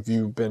ask, have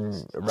you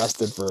been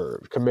arrested for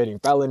committing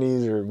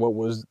felonies, or what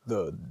was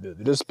the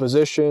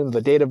disposition,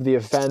 the date of the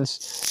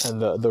offense,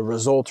 and the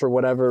result or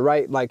whatever,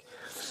 right? Like,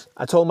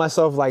 I told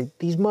myself, like,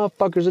 these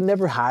motherfuckers will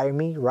never hire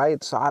me,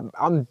 right? So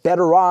I'm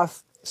better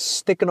off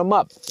sticking them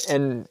up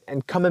and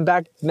coming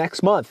back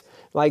next month.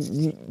 Like,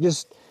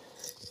 just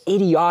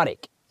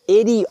idiotic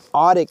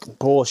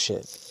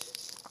bullshit.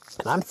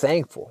 And I'm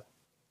thankful.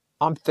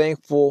 I'm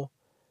thankful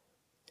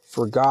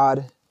for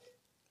God.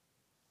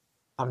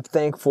 I'm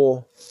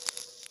thankful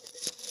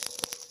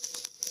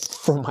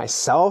for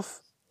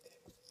myself,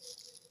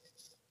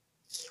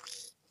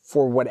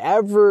 for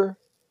whatever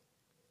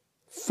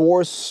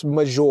force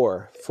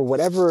majeure, for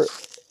whatever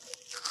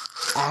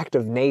act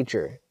of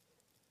nature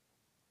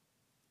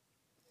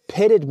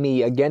pitted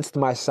me against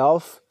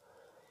myself,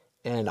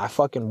 and I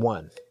fucking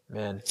won,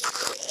 man.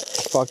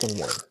 I fucking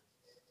won.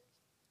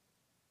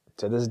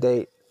 To this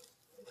date,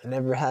 I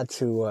never had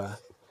to,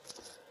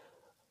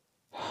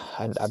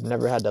 I've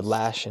never had to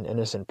lash an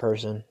innocent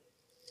person,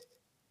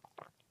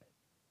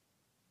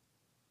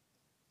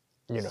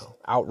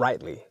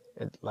 outrightly.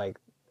 Like,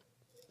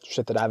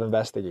 shit that I've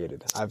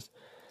investigated.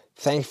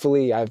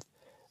 Thankfully, I've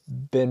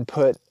been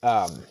put,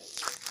 I've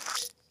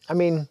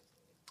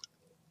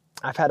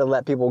had to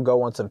let people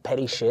go on some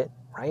petty shit,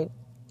 right?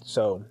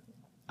 So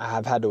I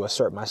have had to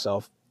assert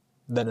myself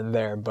then and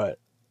there, but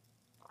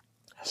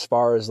as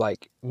far as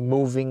like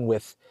moving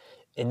with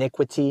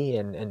iniquity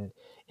and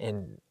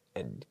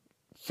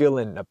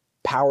feeling a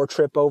power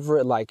trip over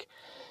it, like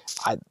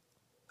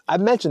I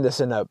mentioned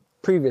this in a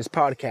previous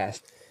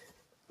podcast,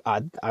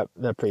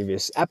 the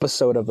previous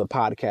episode of the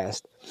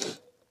podcast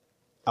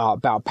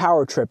about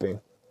power tripping,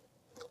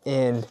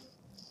 and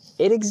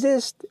it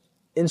exists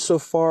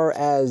insofar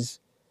as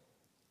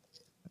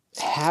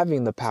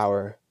having the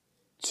power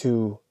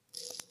to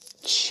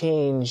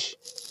change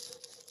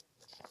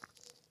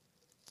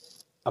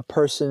a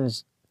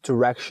person's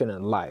direction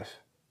in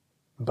life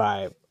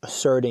by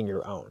asserting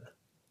your own.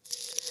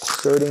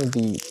 Asserting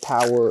the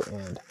power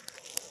and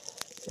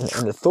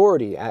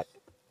authority at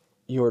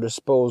your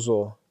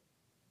disposal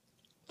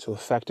to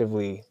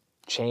effectively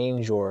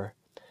change or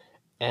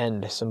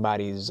end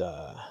somebody's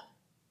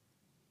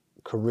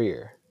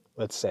career,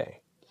 let's say.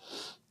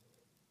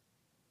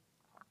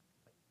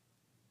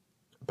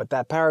 But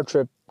that power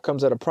trip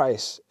comes at a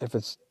price if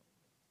it's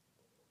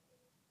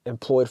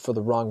employed for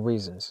the wrong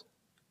reasons.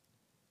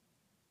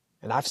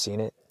 And I've seen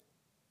it.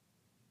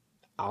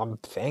 I'm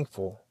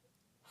thankful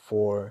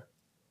for...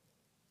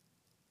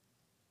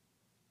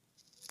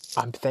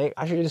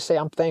 I should just say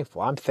I'm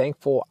thankful. I'm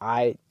thankful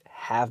I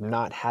have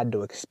not had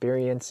to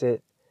experience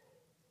it.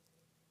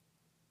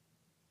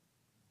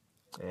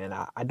 And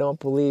I don't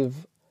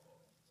believe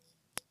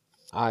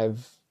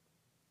I've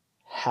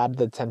had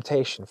the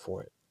temptation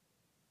for it.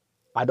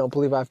 I don't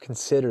believe I've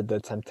considered the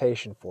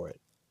temptation for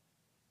it.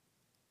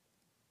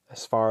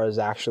 As far as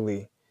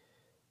actually,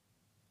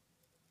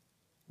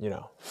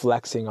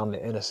 flexing on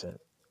the innocent.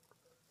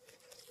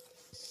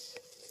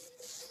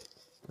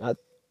 That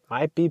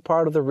might be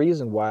part of the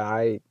reason why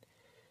I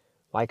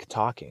like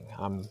talking.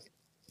 I'm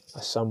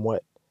a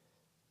somewhat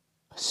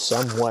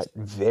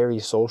very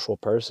social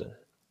person.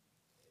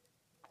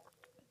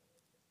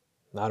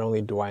 Not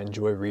only do I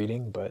enjoy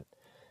reading, but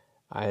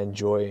I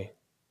enjoy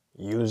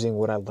using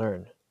what I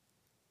learn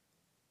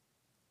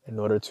in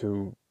order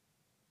to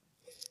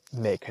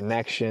make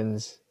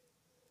connections,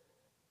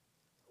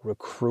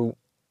 recruit,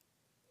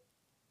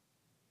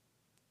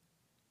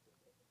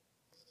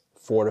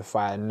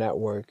 fortify a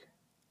network,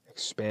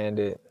 expand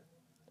it,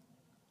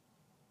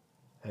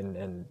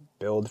 and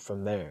build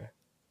from there.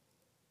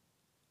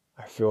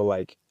 I feel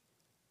like,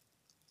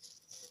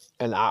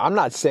 and I'm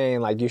not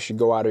saying like you should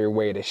go out of your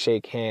way to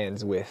shake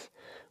hands with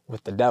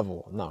the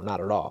devil. No,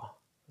 not at all.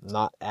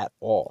 Not at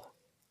all.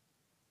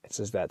 It's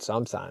just that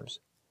sometimes.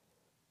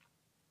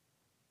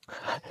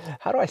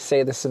 How do I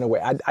say this in a way?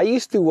 I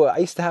used to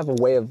have a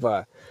way of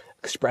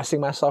expressing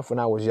myself when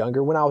I was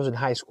younger. When I was in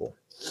high school,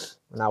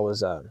 when I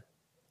was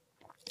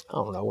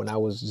when I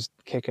was just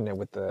kicking it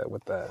with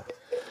the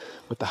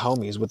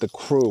homies, with the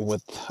crew,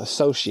 with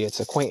associates,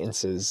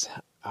 acquaintances,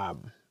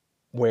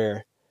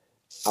 where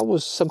I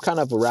was some kind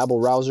of a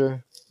rabble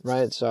rouser,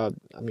 right? So,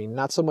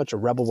 not so much a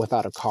rebel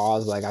without a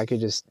cause. Like, I could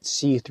just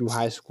see through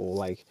high school,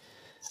 like,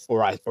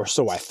 or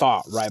so I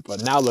thought, right?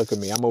 But now look at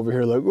me. I'm over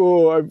here like,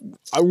 oh,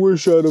 I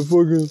wish I'd have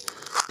fucking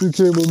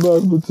became a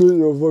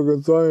mathematician or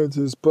fucking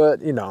scientist. But,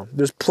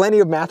 there's plenty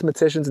of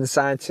mathematicians and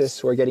scientists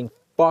who are getting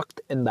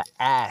fucked in the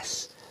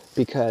ass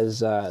because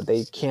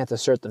they can't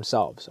assert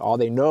themselves. All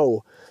they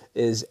know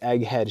is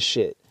egghead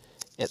shit.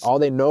 And all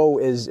they know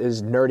is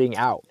nerding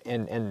out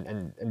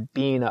and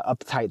being an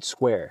uptight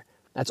square.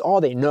 That's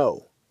all they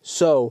know.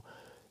 So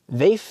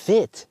they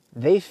fit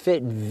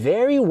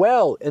very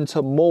well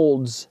into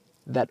molds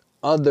that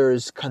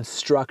others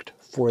construct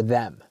for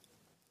them,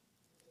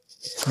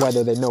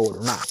 whether they know it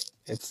or not.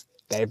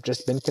 They've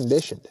just been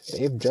conditioned.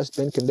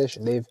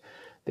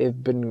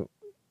 They've been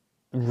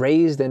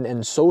raised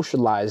and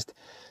socialized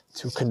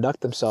to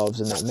conduct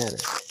themselves in that manner.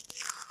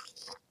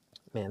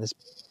 Man,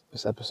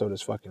 this episode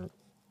is fucking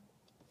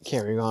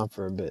carrying on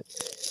for a bit.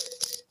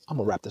 I'm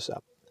gonna wrap this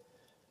up.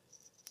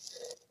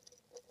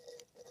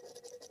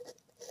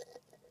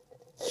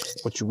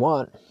 What you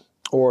want,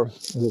 or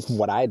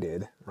what I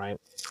did, right,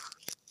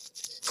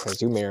 Because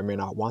you may or may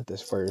not want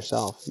this for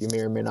yourself. You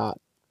may or may not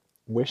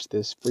wish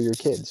this for your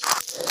kids.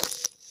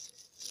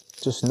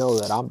 Just know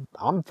that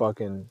I'm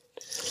fucking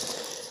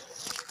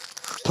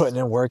putting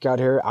in work out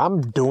here.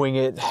 I'm doing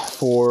it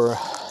for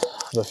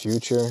the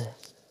future,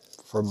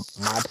 for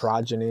my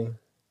progeny,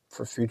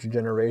 for future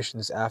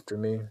generations after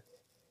me.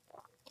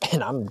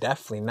 And I'm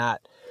definitely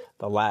not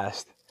the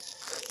last.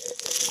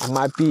 I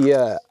might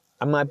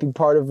be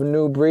part of a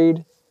new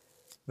breed,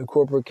 the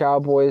corporate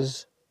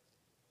cowboys.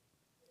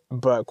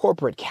 But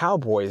corporate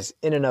cowboys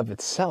in and of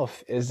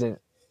itself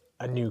isn't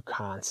a new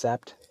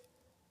concept.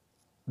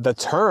 The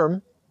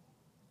term,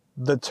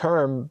 I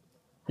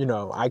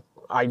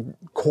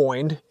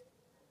coined,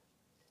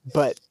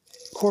 but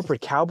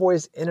corporate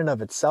cowboys in and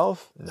of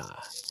itself, nah,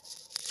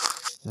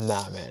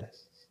 man.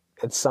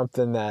 It's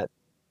something that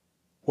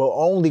will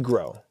only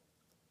grow,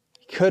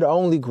 could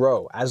only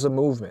grow as a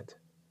movement,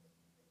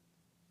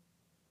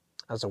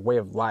 as a way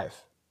of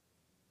life,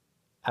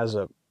 as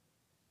a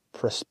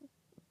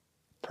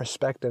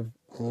perspective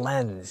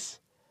lens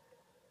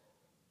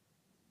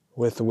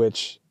with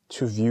which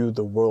to view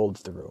the world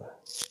through.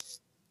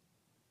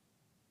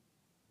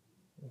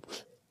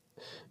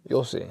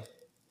 You'll see.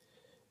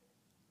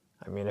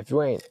 I mean, if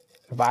you ain't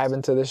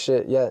vibing to this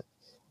shit yet,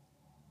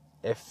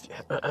 I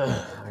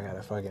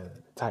gotta fucking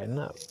tighten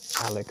up.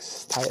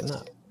 Alex, tighten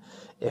up.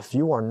 If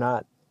you are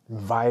not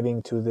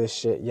vibing to this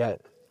shit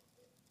yet,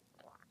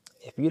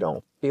 if you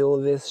don't feel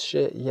this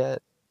shit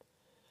yet,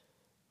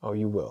 oh,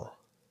 you will.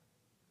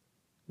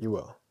 You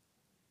will.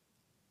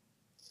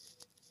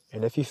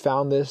 And if you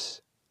found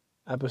this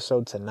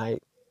episode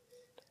tonight,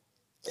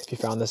 if you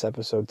found this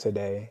episode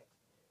today,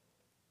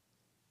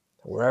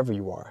 wherever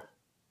you are,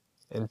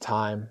 in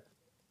time,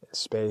 in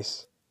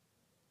space,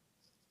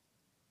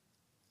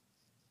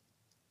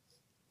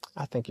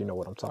 I think you know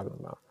what I'm talking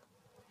about.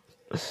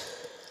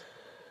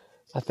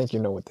 I think you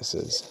know what this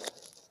is.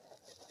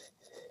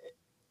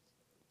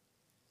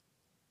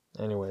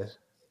 Anyways,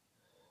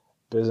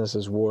 business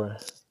is war.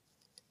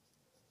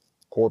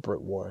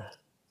 Corporate war.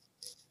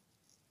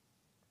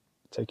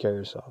 Take care of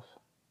yourself.